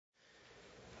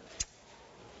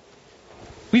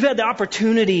We've had the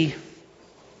opportunity,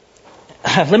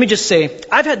 let me just say,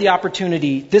 I've had the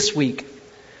opportunity this week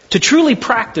to truly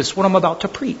practice what I'm about to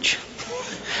preach.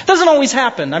 It doesn't always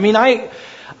happen. I mean,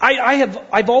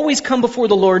 I've always come before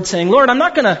the Lord saying, Lord, I'm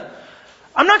not going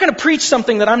to preach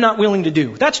something that I'm not willing to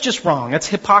do. That's just wrong. That's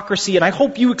hypocrisy. And I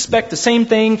hope you expect the same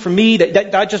thing from me.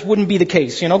 That just wouldn't be the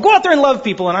case. Go out there and love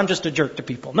people and I'm just a jerk to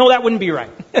people. No, that wouldn't be right.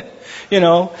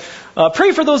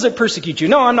 Pray for those that persecute you.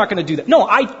 No, I'm not going to do that. No,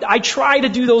 I try to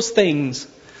do those things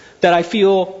that I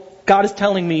feel God is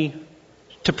telling me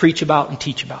to preach about and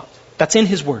teach about. That's in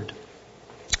His Word.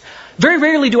 Very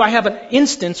rarely do I have an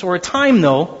instance or a time,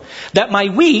 though, that my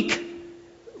week,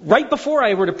 right before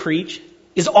I were to preach,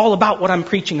 is all about what I'm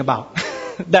preaching about.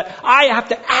 That I have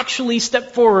to actually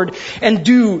step forward and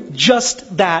do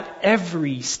just that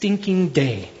every stinking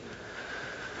day.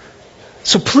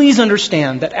 So please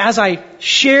understand that as I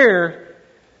share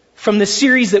from the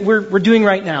series that we're doing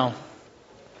right now,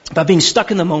 about being stuck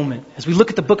in the moment, as we look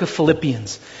at the book of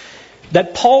Philippians,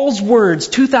 that Paul's words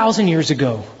 2,000 years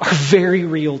ago are very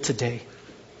real today.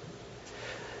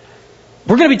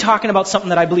 We're going to be talking about something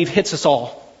that I believe hits us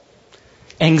all.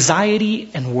 Anxiety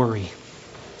and worry.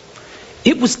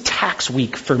 It was tax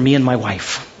week for me and my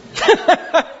wife.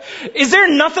 Is there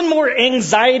nothing more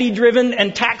anxiety-driven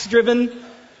and tax-driven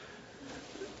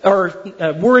or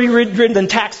worry-driven than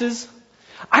taxes?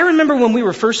 I remember when we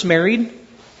were first married,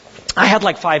 I had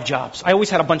like 5 jobs. I always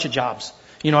had a bunch of jobs.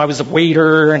 I was a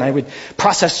waiter and I would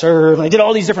processor and I did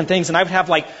all these different things and I would have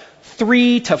like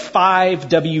 3 to 5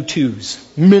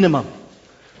 W-2s minimum.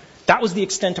 That was the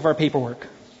extent of our paperwork.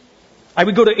 I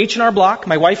would go to H&R Block,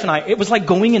 my wife and I. It was like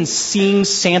going and seeing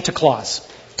Santa Claus.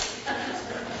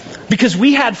 Because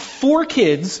we had 4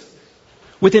 kids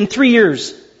within 3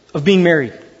 years of being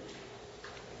married.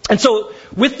 And so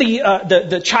with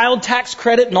the child tax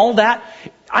credit and all that,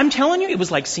 I'm telling you, it was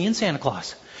like seeing Santa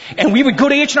Claus. And we would go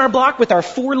to H&R Block with our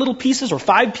 4 little pieces or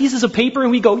 5 pieces of paper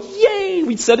and we'd go, yay!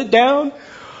 We'd set it down.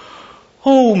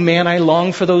 Oh man, I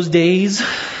long for those days.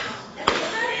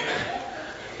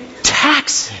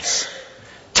 Taxes.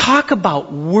 Talk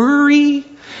about worry,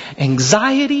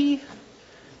 anxiety.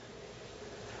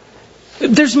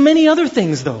 There's many other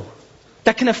things, though,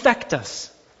 that can affect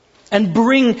us and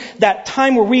bring that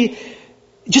time where we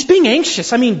just being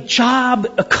anxious. I mean,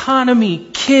 job, economy,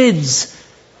 kids.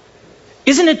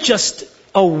 Isn't it just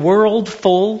a world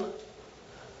full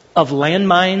of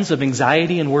landmines of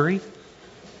anxiety and worry?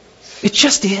 It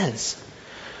just is.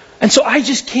 And so I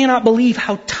just cannot believe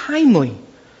how timely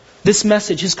this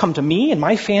message has come to me and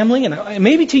my family and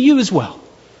maybe to you as well.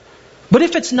 But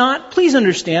if it's not, please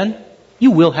understand, you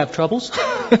will have troubles.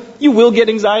 You will get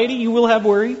anxiety. You will have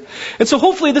worry. And so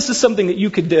hopefully this is something that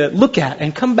you could look at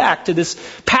and come back to this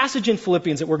passage in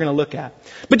Philippians that we're going to look at.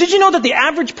 But did you know that the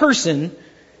average person,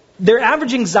 their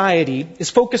average anxiety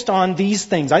is focused on these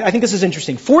things? I think this is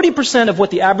interesting. 40% of what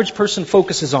the average person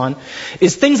focuses on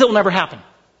is things that will never happen.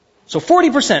 So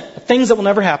 40% things that will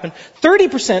never happen.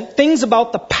 30% things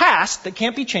about the past that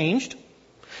can't be changed.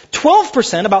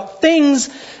 12% about things,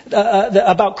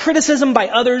 about criticism by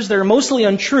others that are mostly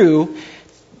untrue.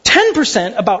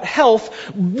 10% about health,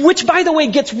 which by the way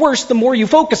gets worse the more you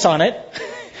focus on it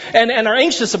and are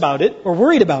anxious about it or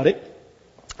worried about it.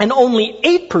 And only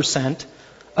 8%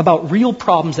 about real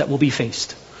problems that will be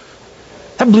faced.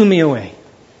 That blew me away.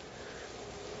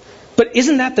 But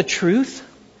isn't that the truth?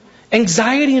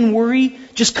 Anxiety and worry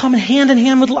just come hand in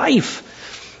hand with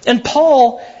life. And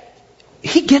Paul,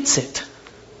 he gets it.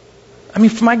 I mean,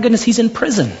 for my goodness, he's in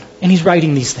prison and he's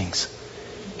writing these things.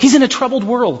 He's in a troubled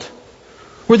world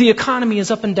where the economy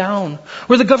is up and down,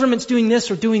 where the government's doing this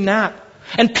or doing that.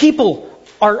 And people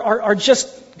are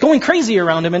just going crazy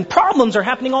around him and problems are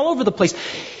happening all over the place.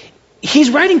 He's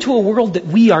writing to a world that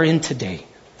we are in today.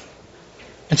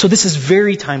 And so this is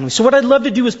very timely. So what I'd love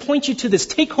to do is point you to this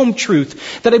take-home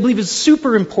truth that I believe is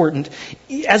super important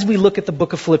as we look at the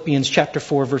book of Philippians chapter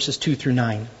 4, verses 2 through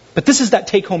 9. But this is that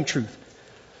take-home truth.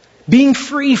 Being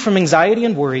free from anxiety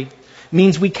and worry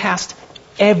means we cast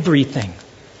everything.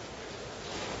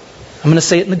 I'm going to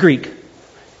say it in the Greek.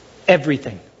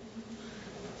 Everything.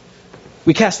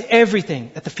 We cast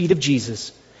everything at the feet of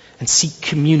Jesus and seek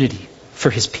community for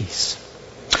His peace.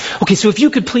 Okay, so if you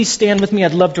could please stand with me,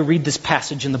 I'd love to read this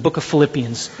passage in the book of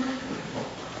Philippians.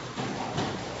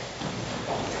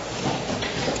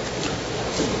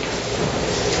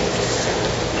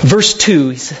 Verse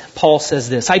 2, Paul says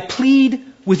this, I plead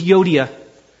with Euodia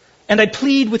and I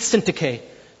plead with Syntyche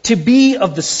to be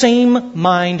of the same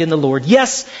mind in the Lord.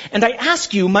 Yes, and I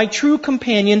ask you, my true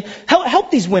companion, help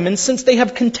these women since they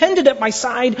have contended at my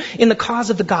side in the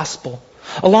cause of the gospel,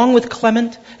 along with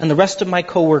Clement and the rest of my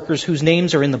co-workers whose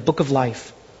names are in the book of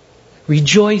life.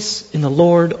 Rejoice in the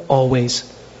Lord always.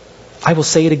 I will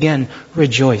say it again,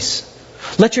 rejoice.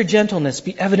 Let your gentleness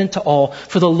be evident to all,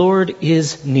 for the Lord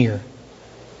is near.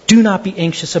 Do not be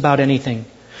anxious about anything,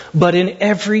 but in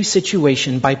every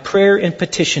situation, by prayer and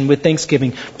petition with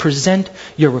thanksgiving, present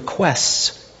your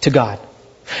requests to God.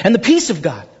 And the peace of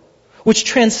God, which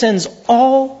transcends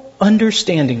all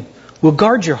understanding, will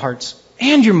guard your hearts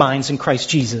and your minds in Christ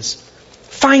Jesus.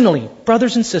 Finally,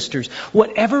 brothers and sisters,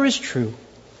 whatever is true,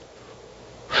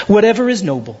 whatever is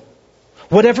noble,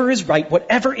 whatever is right,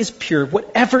 whatever is pure,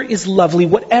 whatever is lovely,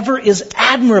 whatever is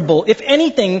admirable, if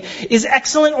anything is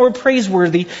excellent or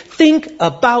praiseworthy, think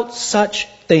about such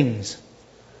things.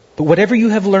 But whatever you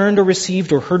have learned or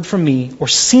received or heard from me or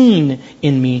seen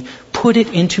in me, put it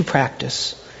into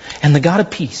practice. And the God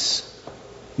of peace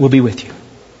will be with you.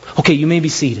 Okay, you may be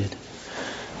seated.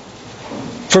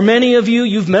 For many of you,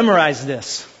 you've memorized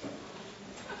this.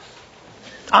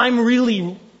 I'm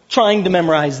really trying to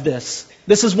memorize this.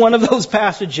 This is one of those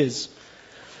passages.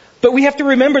 But we have to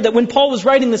remember that when Paul was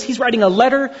writing this, he's writing a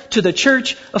letter to the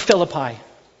church of Philippi.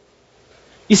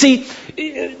 You see,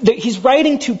 he's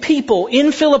writing to people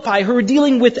in Philippi who are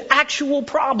dealing with actual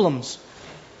problems.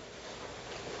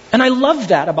 And I love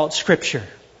that about Scripture.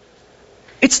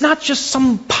 It's not just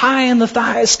some pie in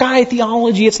the sky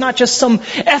theology. It's not just some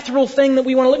ethereal thing that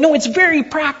we want to look. No, it's very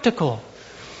practical.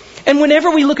 And whenever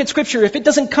we look at Scripture, if it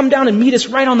doesn't come down and meet us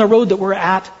right on the road that we're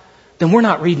at, then we're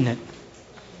not reading it.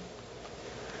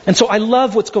 And so I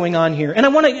love what's going on here. And I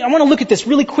want to look at this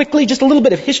really quickly, just a little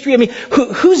bit of history. I mean,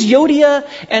 who's Euodia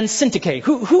and Syntyche?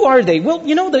 Who are they? Well,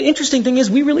 the interesting thing is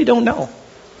we really don't know.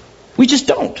 We just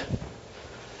don't.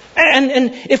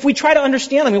 And if we try to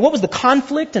understand, what was the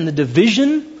conflict and the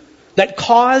division that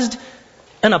caused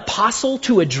an apostle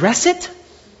to address it?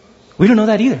 We don't know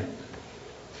that either.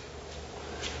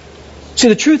 See,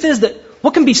 the truth is that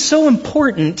what can be so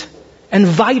important and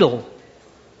vital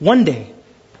one day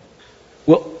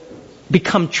will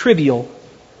become trivial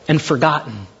and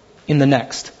forgotten in the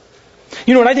next.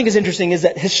 What I think is interesting is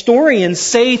that historians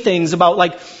say things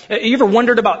about, you ever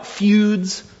wondered about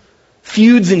feuds?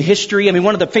 Feuds in history.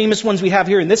 One of the famous ones we have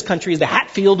here in this country is the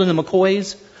Hatfield and the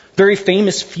McCoys. Very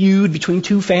famous feud between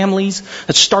two families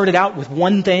that started out with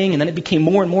one thing and then it became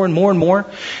more and more and more and more.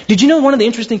 Did you know one of the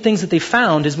interesting things that they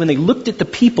found is when they looked at the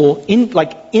people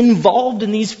involved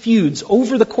in these feuds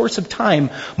over the course of time,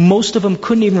 most of them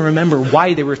couldn't even remember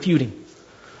why they were feuding.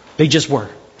 They just were.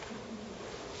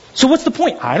 So what's the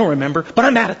point? I don't remember, but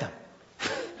I'm mad at them.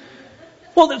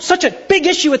 Well, it's such a big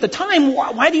issue at the time.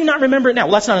 Why do you not remember it now?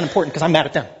 Well, that's not important because I'm mad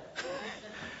at them.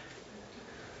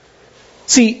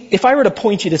 See, if I were to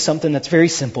point you to something that's very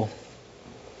simple,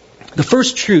 the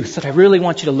first truth that I really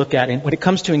want you to look at when it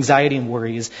comes to anxiety and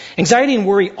worry is anxiety and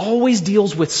worry always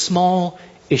deals with small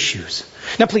issues.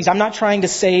 Now, please, I'm not trying to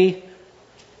say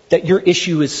that your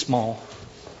issue is small.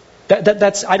 I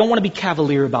don't want to be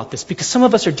cavalier about this because some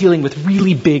of us are dealing with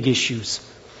really big issues.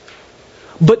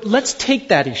 But let's take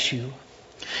that issue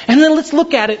and then let's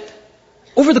look at it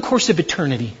over the course of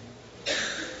eternity.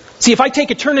 See, if I take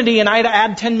eternity and I had to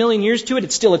add 10 million years to it,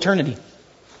 it's still eternity.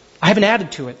 I haven't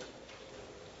added to it.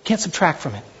 Can't subtract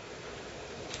from it.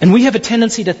 And we have a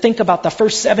tendency to think about the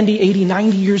first 70, 80,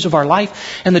 90 years of our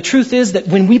life. And the truth is that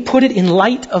when we put it in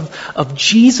light of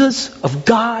Jesus, of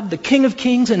God, the King of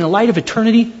Kings, and in light of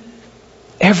eternity,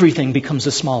 everything becomes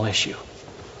a small issue.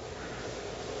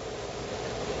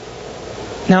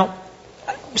 Now,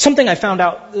 something I found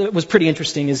out that was pretty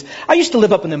interesting is I used to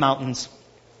live up in the mountains.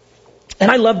 And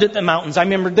I loved it, the mountains. I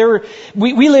remember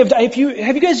we lived, have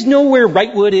you guys know where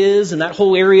Wrightwood is and that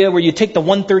whole area where you take the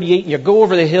 138 and you go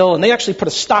over the hill and they actually put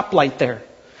a stoplight there.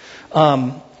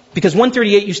 Because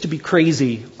 138 used to be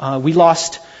crazy. We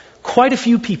lost quite a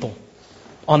few people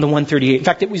on the 138. In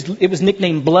fact, it was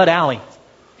nicknamed Blood Alley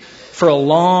for a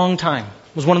long time.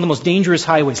 It was one of the most dangerous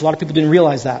highways. A lot of people didn't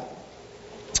realize that.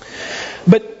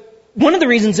 But one of the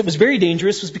reasons it was very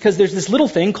dangerous was because there's this little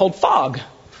thing called fog.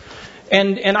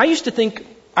 And I used to think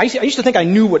I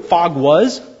knew what fog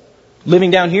was living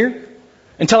down here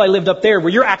until I lived up there where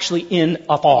you're actually in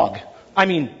a fog.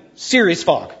 Serious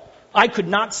fog. I could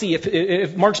not see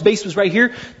if Mark's base was right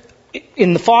here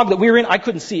in the fog that we were in, I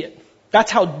couldn't see it.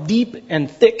 That's how deep and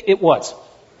thick it was.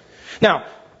 Now,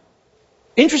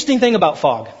 interesting thing about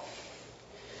fog.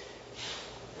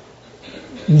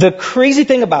 The crazy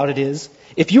thing about it is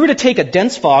if you were to take a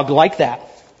dense fog like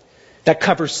that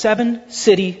covers 7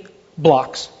 city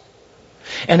blocks,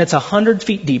 and it's 100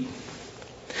 feet deep.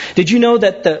 Did you know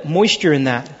that the moisture in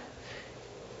that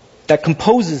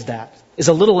composes that is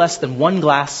a little less than 1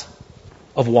 glass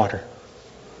of water?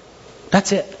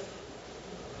 That's it.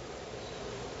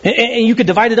 And you could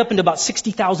divide it up into about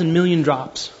 60,000 million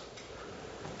drops.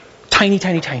 Tiny,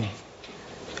 tiny, tiny.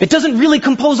 It doesn't really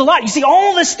compose a lot. You see,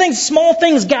 all these things, small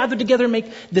things gathered together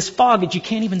make this fog that you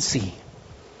can't even see.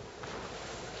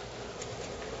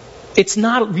 It's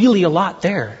not really a lot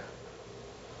there,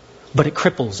 but it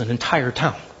cripples an entire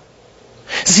town.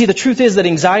 See, the truth is that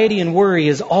anxiety and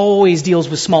worry always deals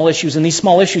with small issues, and these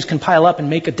small issues can pile up and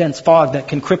make a dense fog that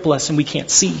can cripple us, and we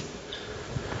can't see.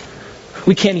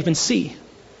 We can't even see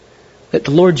that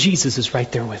the Lord Jesus is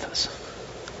right there with us.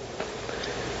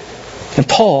 And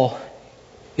Paul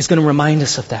is going to remind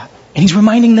us of that. And he's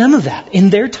reminding them of that in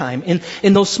their time,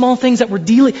 in those small things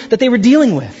that they were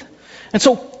dealing with. And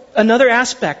so another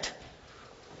aspect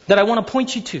that I want to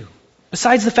point you to,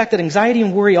 besides the fact that anxiety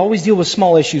and worry always deal with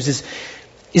small issues,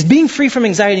 is being free from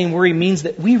anxiety and worry means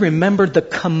that we remember the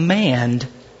command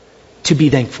to be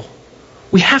thankful.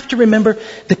 We have to remember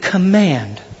the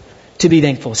command to be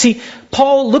thankful. See,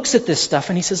 Paul looks at this stuff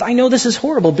and he says, I know this is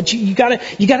horrible, but you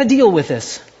gotta deal with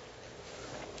this.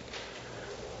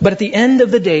 But at the end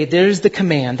of the day, there's the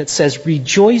command that says,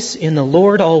 rejoice in the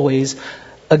Lord always.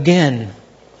 Again,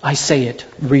 I say it,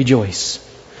 rejoice.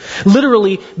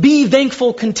 Literally, be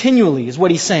thankful continually is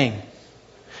what he's saying.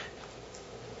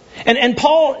 And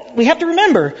Paul, we have to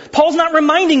remember, Paul's not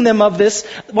reminding them of this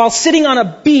while sitting on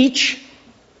a beach,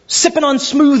 sipping on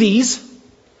smoothies,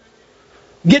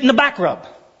 getting the back rub.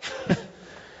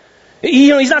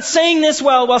 He's not saying this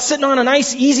while sitting on a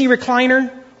nice, easy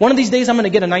recliner. One of these days I'm going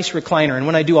to get a nice recliner, and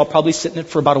when I do, I'll probably sit in it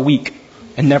for about a week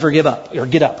and never give up or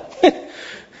get up.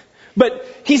 But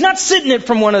he's not sitting it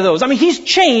from one of those. I mean, he's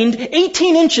chained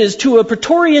 18 inches to a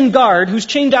Praetorian guard who's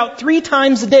chained out 3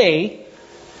 times a day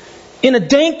in a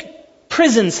dank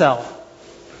prison cell.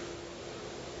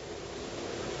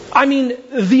 I mean,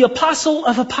 the apostle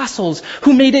of apostles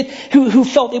who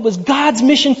felt it was God's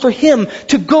mission for him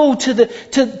to go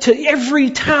to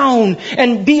every town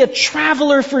and be a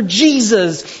traveler for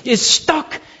Jesus is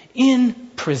stuck in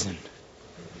prison.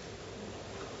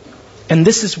 And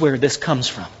this is where this comes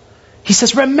from. He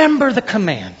says, remember the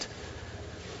command.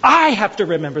 I have to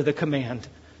remember the command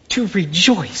to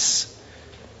rejoice.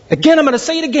 Again, I'm going to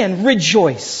say it again,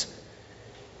 rejoice.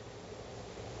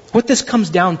 What this comes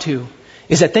down to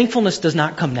is that thankfulness does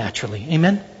not come naturally.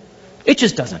 Amen? It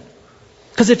just doesn't.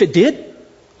 Because if it did,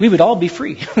 we would all be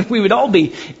free. We would all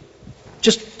be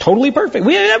just totally perfect.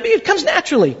 It comes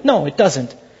naturally. No, it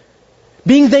doesn't.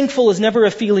 Being thankful is never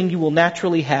a feeling you will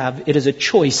naturally have. It is a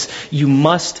choice you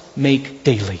must make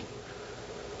daily.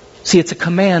 See, it's a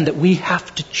command that we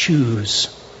have to choose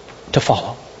to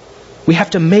follow. We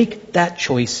have to make that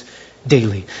choice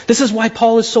daily. This is why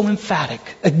Paul is so emphatic.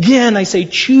 Again, I say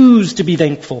choose to be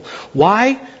thankful.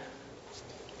 Why?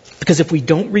 Because if we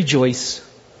don't rejoice,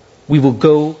 we will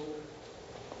go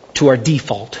to our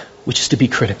default, which is to be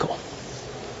critical.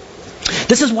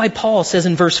 This is why Paul says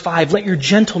in verse 5, let your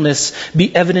gentleness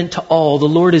be evident to all. The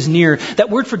Lord is near. That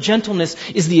word for gentleness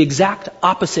is the exact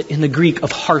opposite in the Greek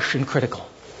of harsh and critical.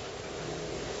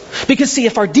 Because see,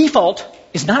 if our default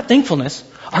is not thankfulness,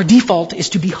 our default is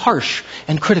to be harsh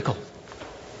and critical.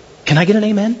 Can I get an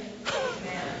amen?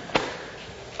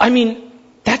 I mean,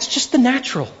 that's just the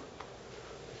natural.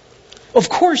 Of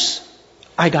course,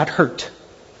 I got hurt.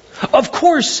 Of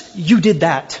course, you did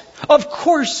that. Of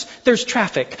course, there's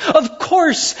traffic. Of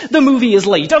course, the movie is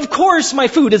late. Of course, my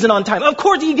food isn't on time. Of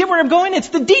course, you get where I'm going? It's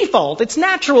the default. It's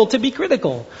natural to be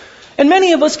critical. And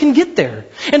many of us can get there.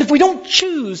 And if we don't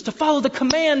choose to follow the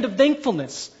command of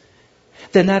thankfulness,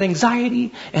 then that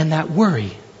anxiety and that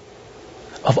worry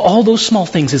of all those small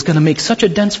things is going to make such a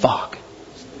dense fog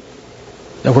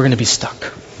that we're going to be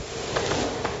stuck.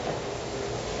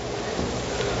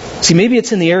 See, maybe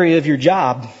it's in the area of your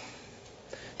job.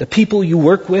 The people you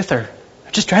work with are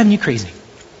just driving you crazy.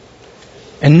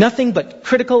 And nothing but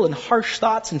critical and harsh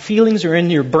thoughts and feelings are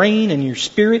in your brain and your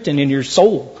spirit and in your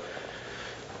soul.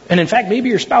 And in fact, maybe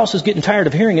your spouse is getting tired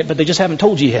of hearing it, but they just haven't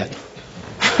told you yet.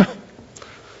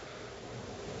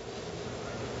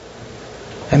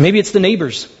 And maybe it's the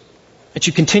neighbors that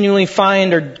you continually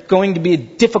find are going to be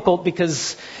difficult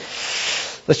because,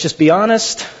 let's just be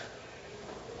honest,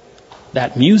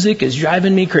 that music is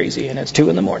driving me crazy and it's 2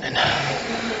 a.m.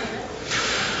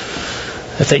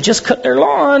 If they just cut their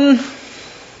lawn,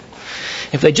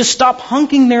 if they just stop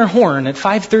honking their horn at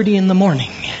 5:30 in the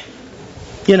morning,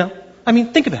 I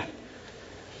mean, think about it.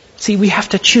 See, we have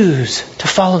to choose to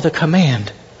follow the command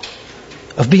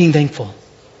of being thankful.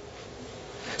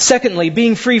 Secondly,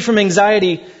 being free from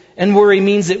anxiety and worry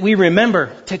means that we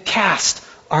remember to cast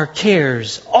our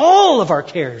cares, all of our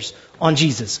cares, on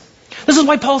Jesus. This is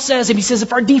why Paul says,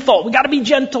 if our default, we got to be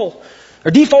gentle. Our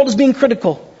default is being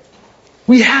critical.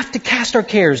 We have to cast our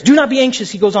cares. Do not be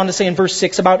anxious, he goes on to say in verse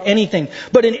 6, about anything.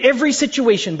 But in every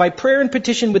situation, by prayer and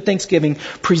petition with thanksgiving,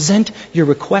 present your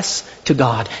requests to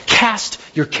God. Cast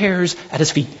your cares at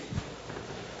his feet.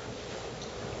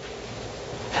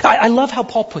 I love how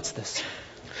Paul puts this.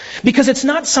 Because it's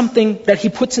not something that he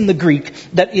puts in the Greek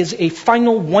that is a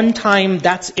final one-time,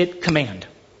 that's it command.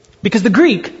 Because the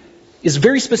Greek is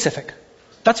very specific.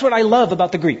 That's what I love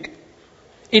about the Greek.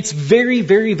 It's very,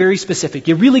 very, very specific.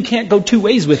 You really can't go two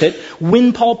ways with it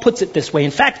when Paul puts it this way.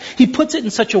 In fact, he puts it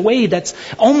in such a way that's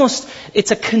almost,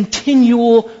 it's a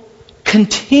continual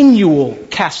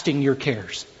casting your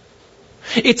cares.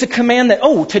 It's a command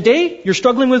that, today you're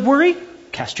struggling with worry?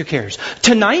 Cast your cares.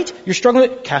 Tonight, you're struggling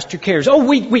with, cast your cares. Oh,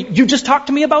 wait, you just talked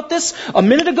to me about this? A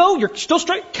minute ago, you're still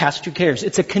struggling? Cast your cares.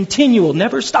 It's a continual,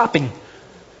 never stopping.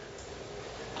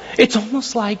 It's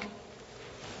almost like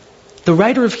the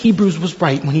writer of Hebrews was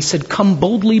right when he said, come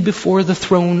boldly before the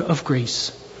throne of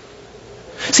grace.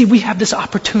 See, we have this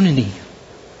opportunity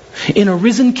in a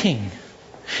risen King,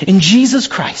 in Jesus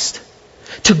Christ,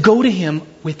 to go to him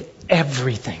with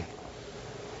everything.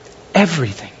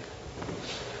 Everything.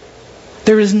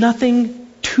 There is nothing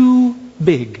too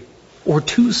big or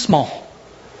too small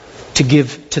to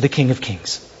give to the King of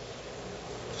Kings.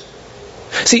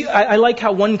 See, I like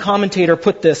how one commentator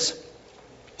put this.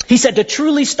 He said to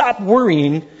truly stop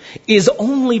worrying is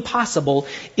only possible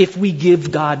if we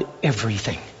give God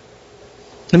everything.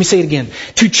 Let me say it again.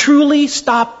 To truly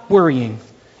stop worrying,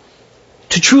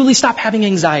 to truly stop having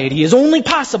anxiety is only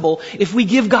possible if we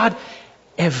give God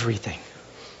everything.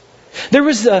 There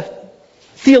was a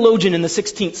theologian in the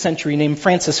 16th century named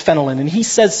Francis Fenelon, and he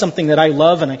says something that I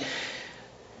love, and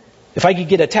if I could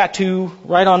get a tattoo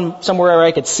right on somewhere where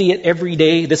I could see it every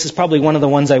day, this is probably one of the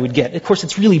ones I would get. Of course,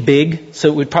 it's really big, so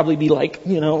it would probably be like,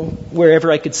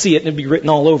 wherever I could see it, and it'd be written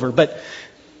all over. But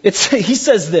he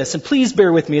says this, and please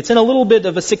bear with me. It's in a little bit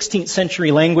of a 16th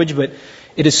century language, but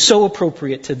it is so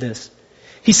appropriate to this.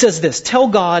 He says this, tell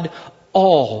God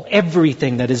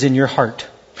everything that is in your heart.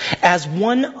 As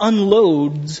one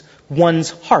unloads one's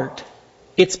heart,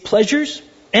 its pleasures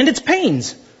and its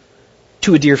pains,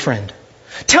 to a dear friend.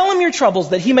 Tell him your troubles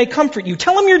that he may comfort you.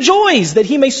 Tell him your joys that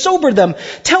he may sober them.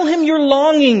 Tell him your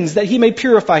longings that he may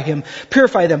purify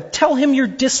them. Tell him your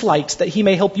dislikes that he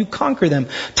may help you conquer them.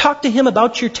 Talk to him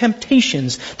about your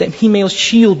temptations that he may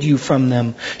shield you from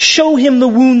them. Show him the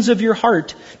wounds of your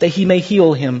heart that he may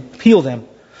heal them.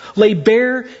 Lay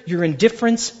bare your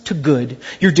indifference to good,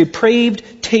 your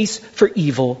depraved taste for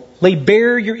evil. Lay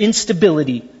bare your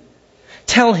instability.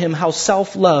 Tell him how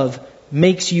self-love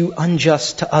makes you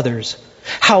unjust to others.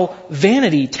 How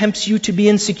vanity tempts you to be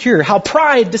insecure. How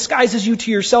pride disguises you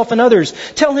to yourself and others.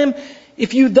 Tell him,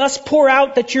 if you thus pour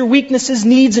out that your weaknesses,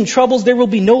 needs, and troubles, there will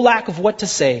be no lack of what to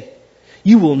say.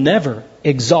 You will never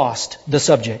exhaust the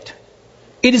subject.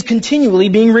 It is continually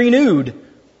being renewed.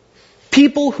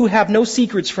 People who have no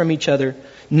secrets from each other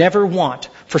never want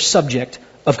for subject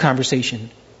of conversation.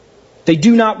 They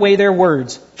do not weigh their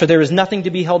words, for there is nothing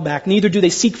to be held back. Neither do they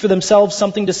seek for themselves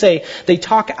something to say. They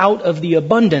talk out of the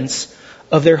abundance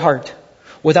of their heart.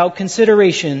 Without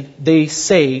consideration, they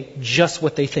say just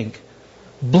what they think.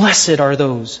 Blessed are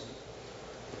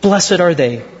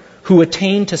they who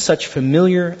attain to such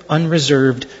familiar,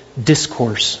 unreserved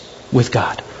discourse with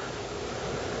God.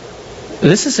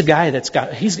 This is a guy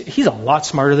he's a lot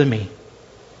smarter than me.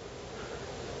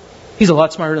 He's a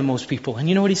lot smarter than most people. And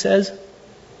you know what he says?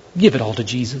 Give it all to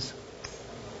Jesus.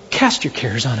 Cast your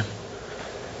cares on him.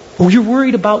 Oh, you're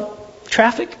worried about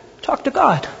traffic? Talk to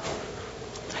God.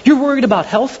 You're worried about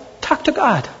health? Talk to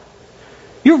God.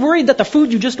 You're worried that the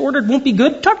food you just ordered won't be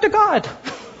good? Talk to God.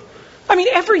 I mean,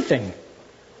 everything.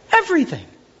 Everything.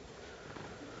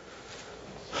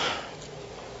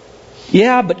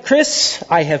 Yeah, but Chris,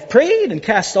 I have prayed and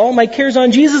cast all my cares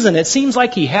on Jesus, and it seems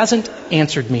like he hasn't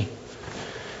answered me.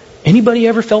 Anybody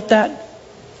ever felt that?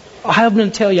 I'm going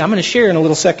to tell you, I'm going to share in a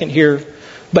little second here,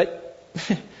 but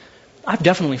I've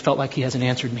definitely felt like he hasn't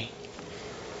answered me.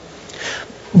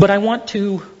 But I want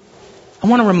to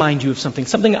remind you of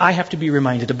something I have to be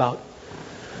reminded about.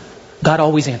 God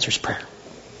always answers prayer.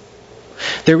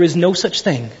 There is no such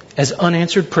thing as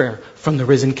unanswered prayer from the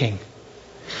risen King.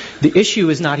 The issue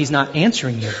is not he's not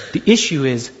answering you. The issue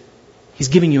is he's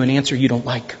giving you an answer you don't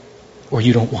like or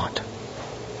you don't want.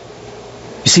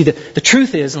 You see, the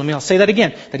truth is, I'll say that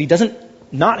again, that he doesn't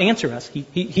not answer us.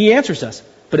 He answers us,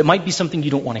 but it might be something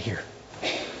you don't want to hear.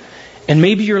 And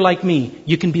maybe you're like me.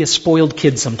 You can be a spoiled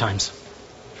kid sometimes.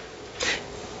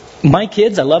 My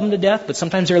kids, I love them to death, but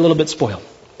sometimes they're a little bit spoiled.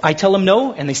 I tell them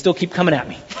no, and they still keep coming at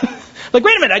me. Like,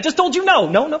 wait a minute, I just told you no.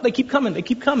 No, they keep coming.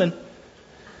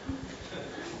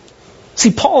 See,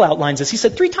 Paul outlines this. He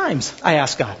said 3 times I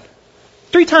asked God.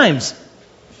 3 times.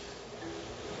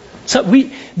 So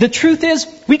the truth is,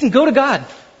 we can go to God.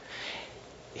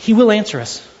 He will answer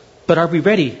us. But are we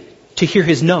ready to hear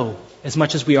His no as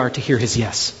much as we are to hear His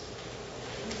yes?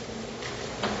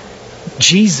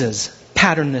 Jesus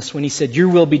patterned this when He said, your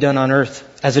will be done on earth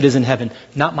as it is in heaven.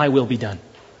 Not my will be done.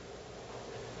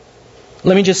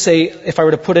 Let me just say, if I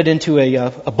were to put it into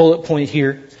a bullet point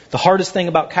here, the hardest thing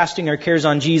about casting our cares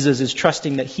on Jesus is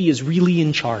trusting that He is really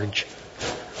in charge.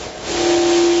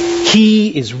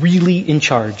 He is really in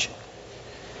charge.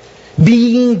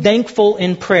 Being thankful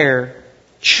in prayer,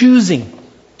 choosing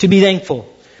to be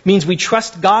thankful, means we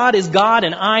trust God is God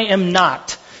and I am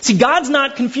not. See, God's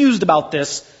not confused about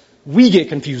this. We get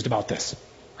confused about this.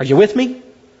 Are you with me?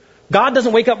 God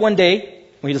doesn't wake up one day.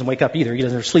 Well, He doesn't wake up either. He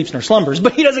doesn't sleep nor slumbers.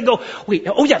 But He doesn't go, wait,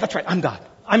 oh yeah, that's right. I'm God.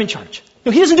 I'm in charge.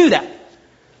 No, He doesn't do that.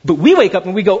 But we wake up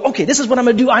and we go, okay, this is what I'm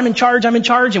going to do. I'm in charge. I'm in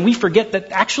charge. And we forget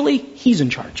that actually He's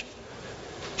in charge.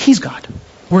 He's God.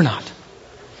 We're not.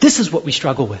 This is what we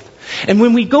struggle with. And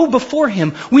when we go before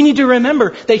Him, we need to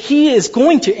remember that He is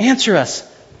going to answer us.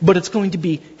 But it's going to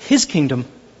be His kingdom,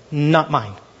 not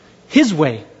mine. His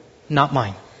way, not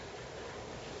mine.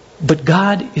 But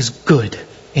God is good.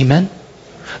 Amen?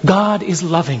 God is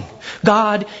loving.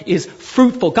 God is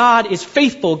fruitful. God is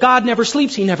faithful. God never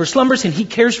sleeps. He never slumbers. And He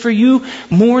cares for you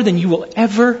more than you will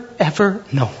ever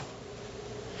know.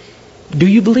 Do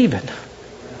you believe it?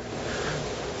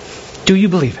 Do you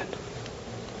believe it?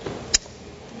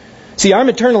 See, I'm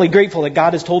eternally grateful that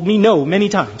God has told me no many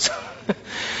times.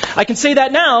 I can say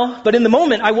that now, but in the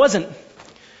moment I wasn't.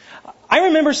 I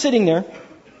remember sitting there,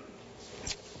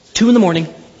 2 a.m,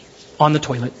 on the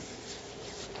toilet.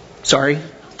 Sorry,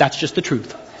 that's just the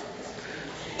truth.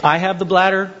 I have the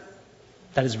bladder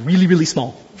that is really, really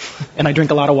small. And I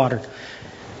drink a lot of water.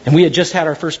 And we had just had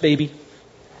our first baby,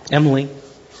 Emily.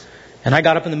 And I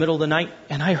got up in the middle of the night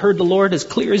and I heard the Lord as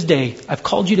clear as day. I've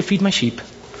called you to feed my sheep.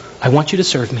 I want you to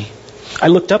serve me. I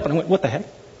looked up and I went, what the heck?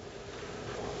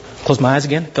 Closed my eyes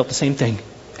again, felt the same thing.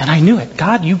 And I knew it.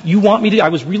 God, you want me to... I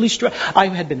was really stressed. I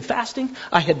had been fasting.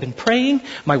 I had been praying.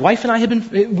 My wife and I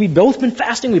we'd both been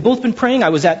fasting. We'd both been praying. I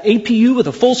was at APU with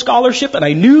a full scholarship and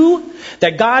I knew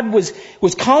that God was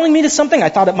calling me to something. I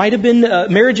thought it might have been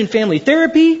marriage and family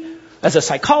therapy as a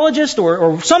psychologist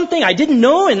or something. I didn't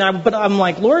know. But I'm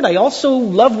like, Lord, I also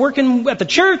love working at the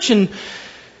church. And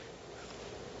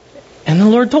the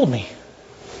Lord told me.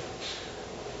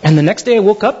 And the next day I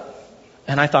woke up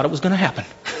and I thought it was going to happen.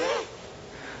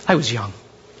 I was young.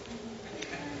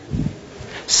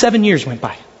 7 years went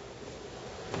by.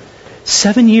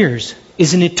 7 years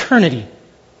is an eternity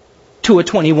to a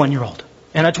 21-year-old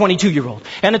and a 22-year-old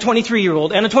and a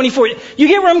 23-year-old and a 24. You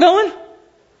get where I'm going?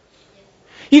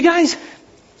 You guys,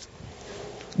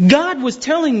 God was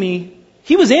telling me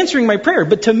He was answering my prayer,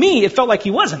 but to me it felt like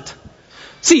He wasn't.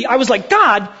 See, I was like,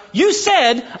 God, you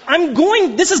said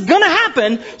this is going to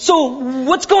happen, so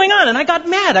what's going on? And I got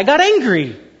mad. I got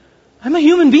angry. I'm a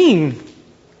human being.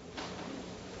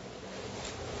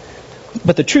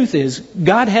 But the truth is,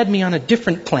 God had me on a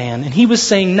different plan, and He was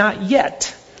saying, not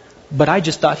yet. But I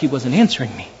just thought He wasn't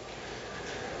answering me.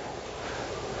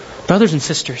 Brothers and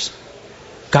sisters,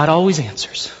 God always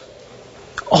answers.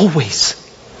 Always.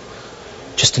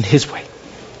 Just in His way.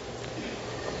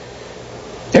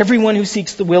 Everyone who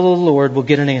seeks the will of the Lord will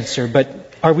get an answer,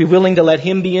 but are we willing to let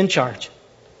Him be in charge?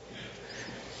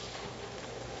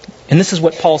 And this is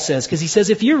what Paul says, because he says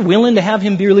if you're willing to have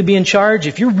Him really be in charge,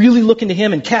 if you're really looking to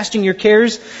Him and casting your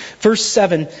cares, verse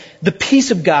 7, the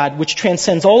peace of God, which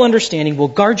transcends all understanding, will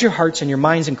guard your hearts and your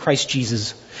minds in Christ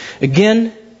Jesus.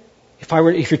 Again,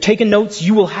 if you're taking notes,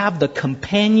 you will have the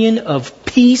companion of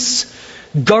peace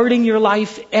guarding your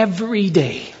life every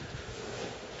day.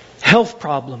 Health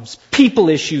problems, people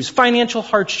issues, financial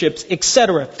hardships,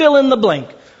 etc., fill in the blank,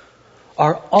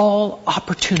 are all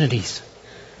opportunities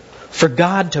for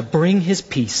God to bring His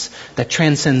peace that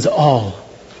transcends all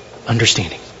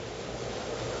understanding.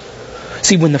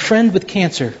 See, when the friend with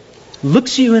cancer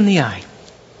looks you in the eye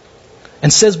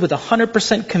and says with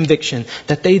 100% conviction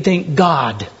that they thank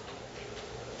God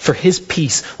for His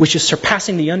peace, which is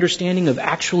surpassing the understanding of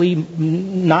actually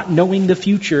not knowing the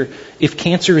future, if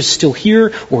cancer is still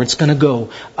here or it's going to go,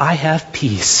 I have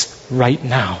peace right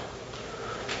now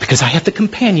because I have the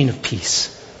companion of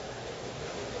peace.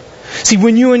 See,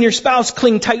 when you and your spouse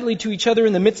cling tightly to each other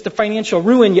in the midst of financial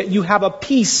ruin, yet you have a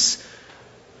peace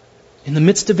in the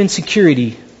midst of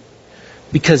insecurity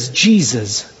because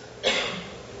Jesus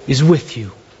is with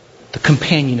you, the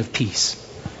companion of peace.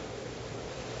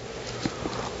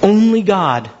 Only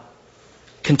God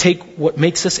can take what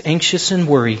makes us anxious and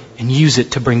worry and use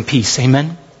it to bring peace.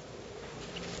 Amen?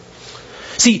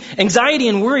 See, anxiety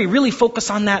and worry really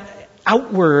focus on that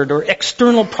outward or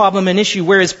external problem and issue,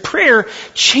 whereas prayer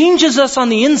changes us on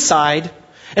the inside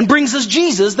and brings us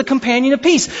Jesus, the companion of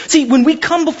peace. See, when we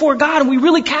come before God and we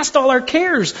really cast all our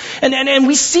cares and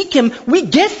we seek Him, we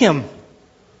get Him.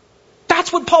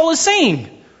 That's what Paul is saying.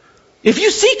 If you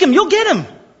seek Him, you'll get Him.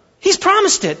 He's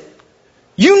promised it.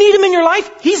 You need Him in your life,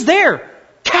 He's there.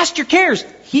 Cast your cares,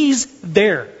 He's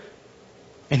there.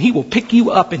 And He will pick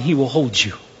you up and He will hold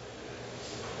you.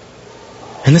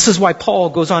 And this is why Paul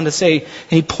goes on to say,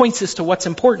 and he points us to what's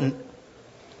important.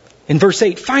 In verse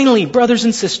 8, finally, brothers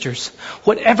and sisters,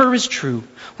 whatever is true,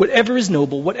 whatever is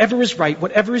noble, whatever is right,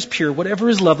 whatever is pure, whatever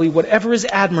is lovely, whatever is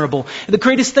admirable. And the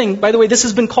greatest thing, by the way, this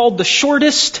has been called the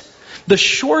shortest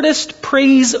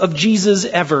praise of Jesus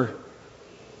ever.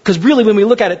 Because really when we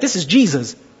look at it, this is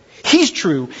Jesus. He's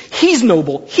true, He's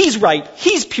noble, He's right,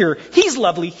 He's pure, He's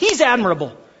lovely, He's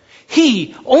admirable.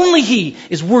 Only He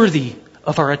is worthy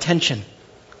of our attention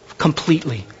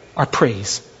completely, our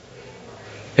praise.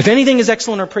 If anything is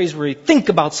excellent or praiseworthy, think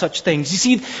about such things. You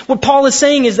see, what Paul is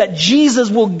saying is that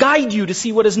Jesus will guide you to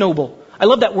see what is noble. I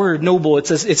love that word, noble. It's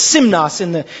simnos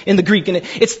in the Greek, and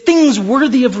it's things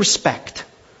worthy of respect.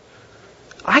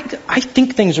 I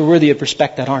think things are worthy of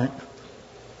respect that aren't.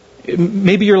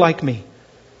 Maybe you're like me,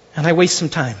 and I waste some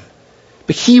time.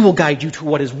 But He will guide you to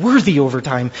what is worthy over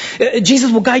time.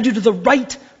 Jesus will guide you to the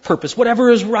right purpose,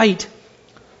 whatever is right.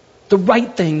 The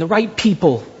right thing, the right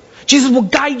people. Jesus will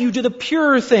guide you to the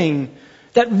pure thing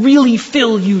that really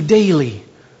fill you daily.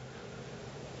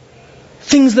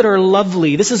 Things that are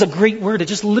lovely. This is a great word. It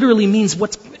just literally means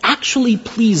what's actually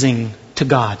pleasing to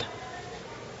God.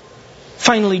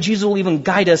 Finally, Jesus will even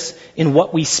guide us in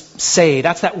what we say.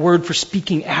 That's that word for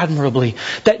speaking admirably.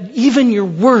 That even your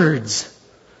words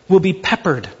will be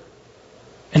peppered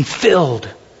and filled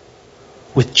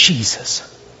with Jesus.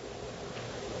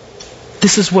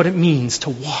 This is what it means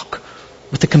to walk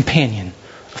with the companion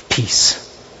of peace.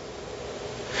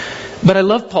 But I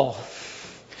love Paul.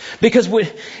 Because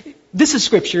this is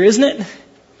Scripture, isn't it?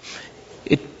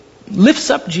 It lifts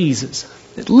up Jesus.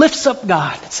 It lifts up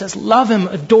God. It says, love Him,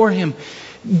 adore Him,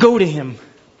 go to Him.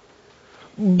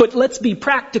 But let's be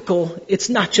practical. It's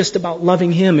not just about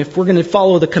loving Him. If we're going to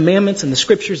follow the commandments and the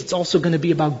Scriptures, it's also going to be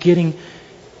about getting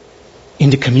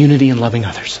into community and loving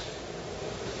others.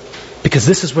 Because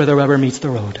this is where the rubber meets the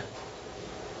road.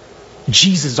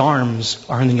 Jesus' arms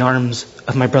are in the arms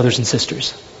of my brothers and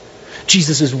sisters.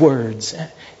 Jesus' words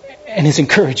and His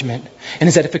encouragement and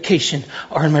His edification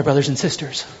are in my brothers and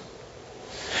sisters.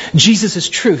 Jesus'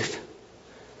 truth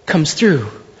comes through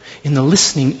in the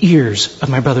listening ears of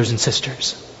my brothers and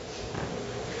sisters.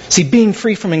 See, being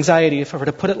free from anxiety, if I were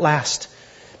to put it last,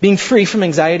 being free from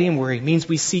anxiety and worry means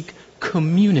we seek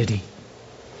community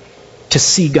to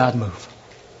see God move.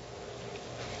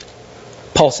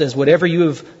 Paul says, whatever you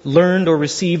have learned or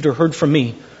received or heard from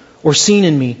me or seen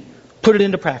in me, put it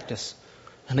into practice.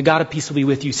 And the God of peace will be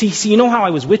with you. See, you know how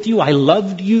I was with you? I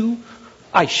loved you.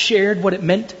 I shared what it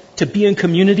meant to be in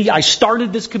community. I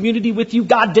started this community with you.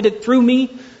 God did it through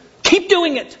me. Keep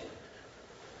doing it.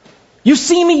 You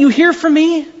see me, you hear from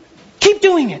me. Keep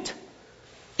doing it.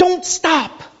 Don't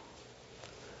stop.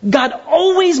 God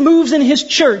always moves in His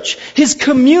church, His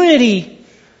community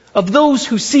of those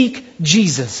who seek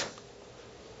Jesus.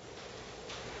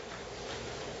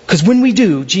 Because when we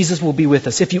do, Jesus will be with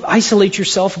us. If you isolate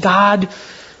yourself, God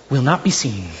will not be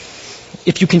seen.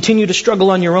 If you continue to struggle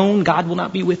on your own, God will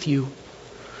not be with you.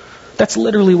 That's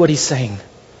literally what He's saying.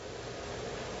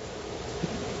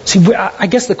 See, I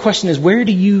guess the question is, where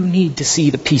do you need to see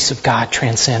the peace of God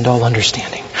transcend all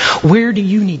understanding? Where do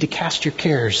you need to cast your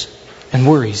cares and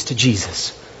worries to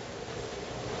Jesus?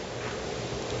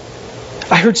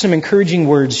 I heard some encouraging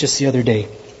words just the other day.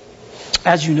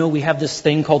 As you know, we have this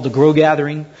thing called the Grow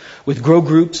Gathering with Grow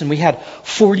Groups, and we had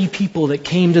 40 people that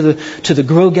came to the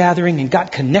Grow Gathering and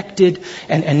got connected,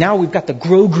 and now we've got the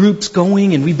Grow Groups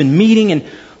going, and we've been meeting, and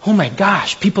oh my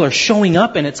gosh, people are showing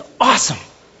up, and it's awesome.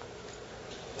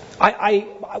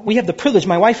 We have the privilege,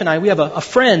 my wife and I, we have a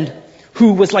friend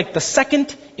who was like the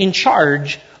second in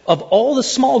charge of all the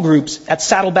small groups at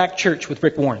Saddleback Church with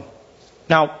Rick Warren.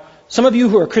 Now, some of you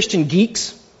who are Christian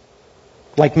geeks,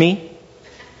 like me,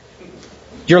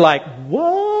 you're like,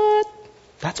 what?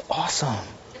 That's awesome.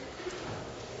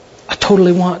 I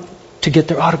totally want to get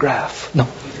their autograph. No.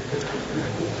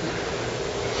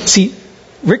 See,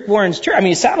 Rick Warren's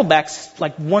church, Saddleback's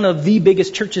like one of the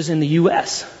biggest churches in the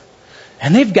U.S.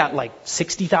 And they've got like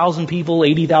 60,000 people,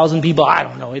 80,000 people. I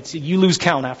don't know. You lose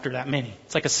count after that many.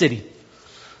 It's like a city.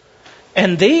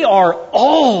 And they are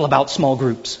all about small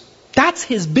groups. That's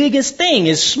his biggest thing,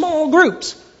 is small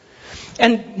groups.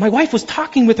 And my wife was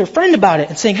talking with her friend about it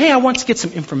and saying, hey, I want to get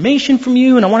some information from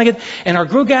you, and I want to get, and our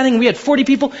grow gathering, we had 40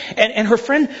 people, and her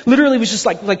friend literally was just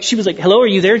like, she was like, hello, are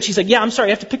you there? And she's like, yeah, I'm sorry,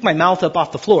 I have to pick my mouth up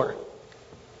off the floor.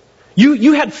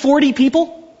 You had 40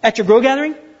 people at your grow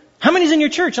gathering? How many's in your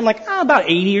church? I'm like, about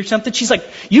 80 or something. She's like,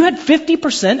 you had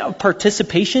 50% of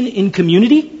participation in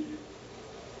community?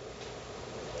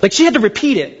 Like, she had to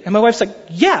repeat it. And my wife's like,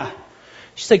 yeah.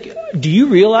 She's like, do you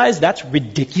realize that's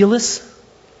ridiculous?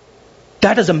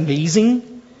 That is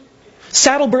amazing.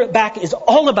 Saddleback is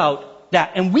all about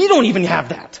that. And we don't even have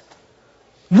that.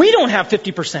 We don't have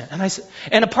 50%.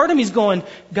 And a part of me is going,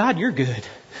 God, you're good.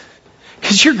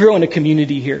 Because you're growing a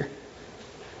community here.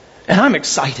 And I'm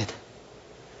excited.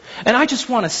 And I just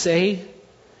want to say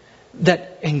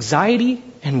that anxiety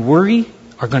and worry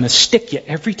are going to stick you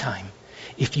every time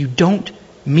if you don't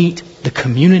meet the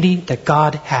community that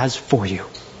God has for you.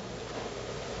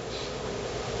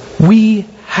 We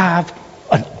have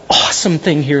an awesome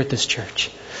thing here at this church.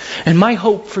 And my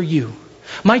hope for you,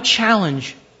 my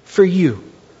challenge for you,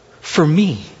 for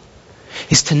me,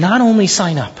 is to not only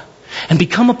sign up and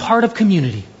become a part of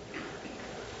community,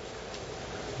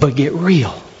 but get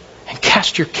real and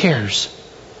cast your cares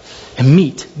and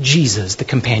meet Jesus, the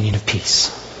companion of peace.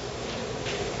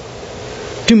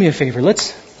 Do me a favor.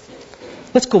 Let's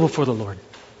go before the Lord.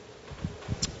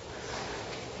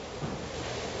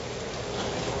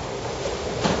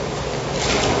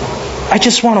 I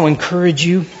just want to encourage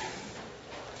you.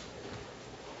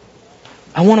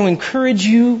 I want to encourage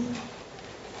you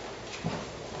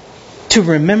to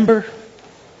remember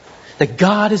that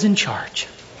God is in charge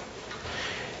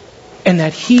and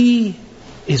that He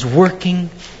is working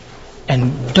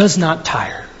and does not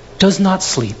tire, does not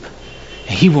sleep,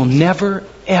 and He will never,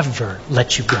 ever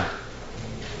let you go.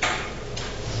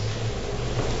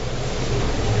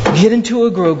 Get into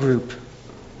a grow group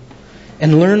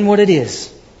and learn what it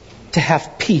is to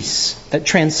have peace that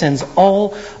transcends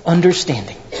all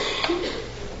understanding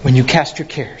when you cast your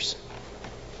cares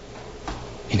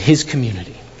in His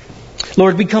community.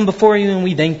 Lord, we come before You and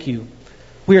we thank You.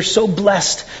 We are so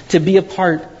blessed to be a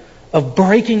part of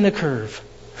breaking the curve.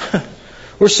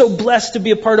 We're so blessed to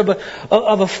be a part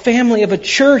of a family, of a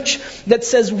church that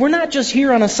says we're not just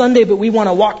here on a Sunday, but we want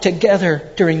to walk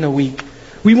together during the week.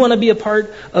 We want to be a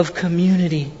part of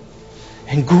community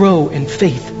and grow in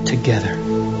faith together.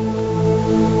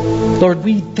 Lord,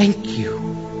 we thank You.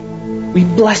 We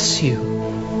bless You.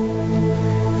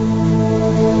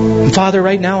 And Father,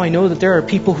 right now I know that there are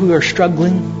people who are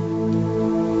struggling.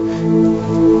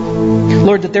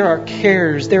 Lord, that there are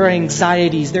cares, there are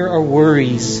anxieties, there are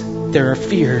worries, there are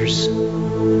fears. And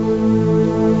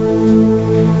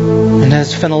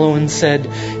as Fenelon said,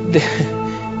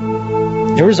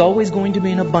 there is always going to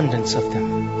be an abundance of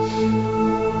them.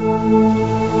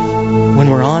 When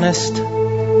we're honest,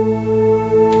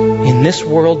 in this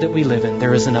world that we live in,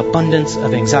 there is an abundance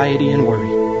of anxiety and worry.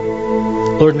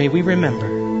 Lord, may we remember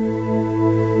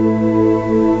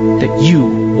that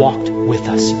You walked with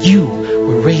us. You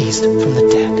were raised from the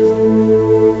dead.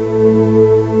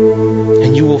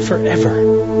 And You will forever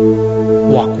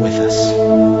walk with us.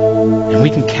 And we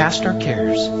can cast our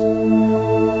cares.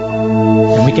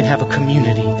 And we can have a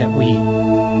community that we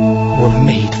were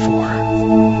made for.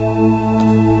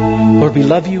 Lord, we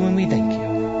love You and we thank You.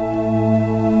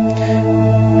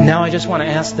 Now I just want to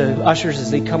ask the ushers as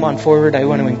they come on forward, I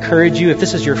want to encourage you, if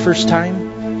this is your first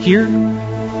time here,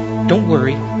 don't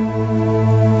worry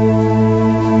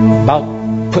about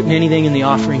putting anything in the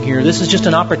offering here. This is just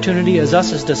an opportunity as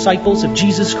us as disciples of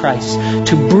Jesus Christ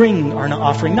to bring our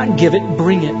offering, not give it,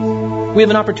 bring it. We have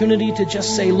an opportunity to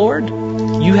just say, Lord,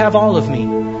 You have all of me.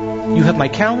 You have my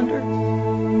calendar.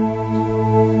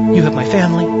 You have my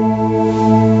family.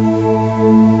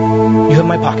 You have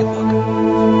my pocketbook.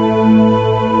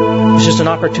 It's just an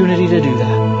opportunity to do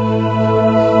that.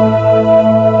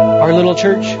 Our little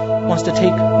church wants to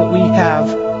take what we have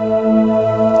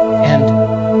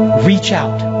and reach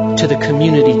out to the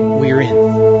community we're in.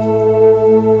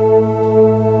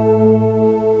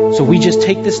 So we just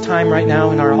take this time right now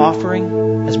in our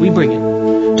offering as we bring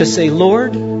it to say,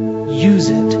 Lord, use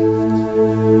it.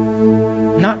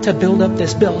 Not to build up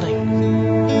this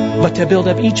building, but to build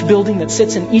up each building that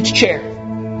sits in each chair.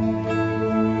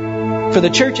 For the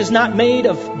church is not made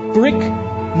of brick,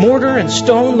 mortar, and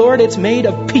stone, Lord. It's made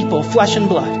of people, flesh and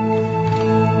blood,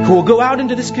 who will go out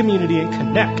into this community and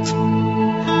connect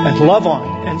and love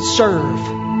on and serve.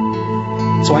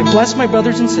 So I bless my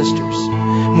brothers and sisters.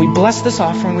 And we bless this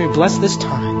offering. We bless this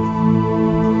time.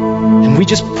 And we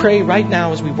just pray right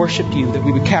now as we worship You that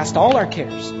we would cast all our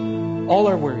cares, all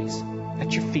our worries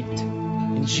at Your feet.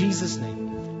 In Jesus' name.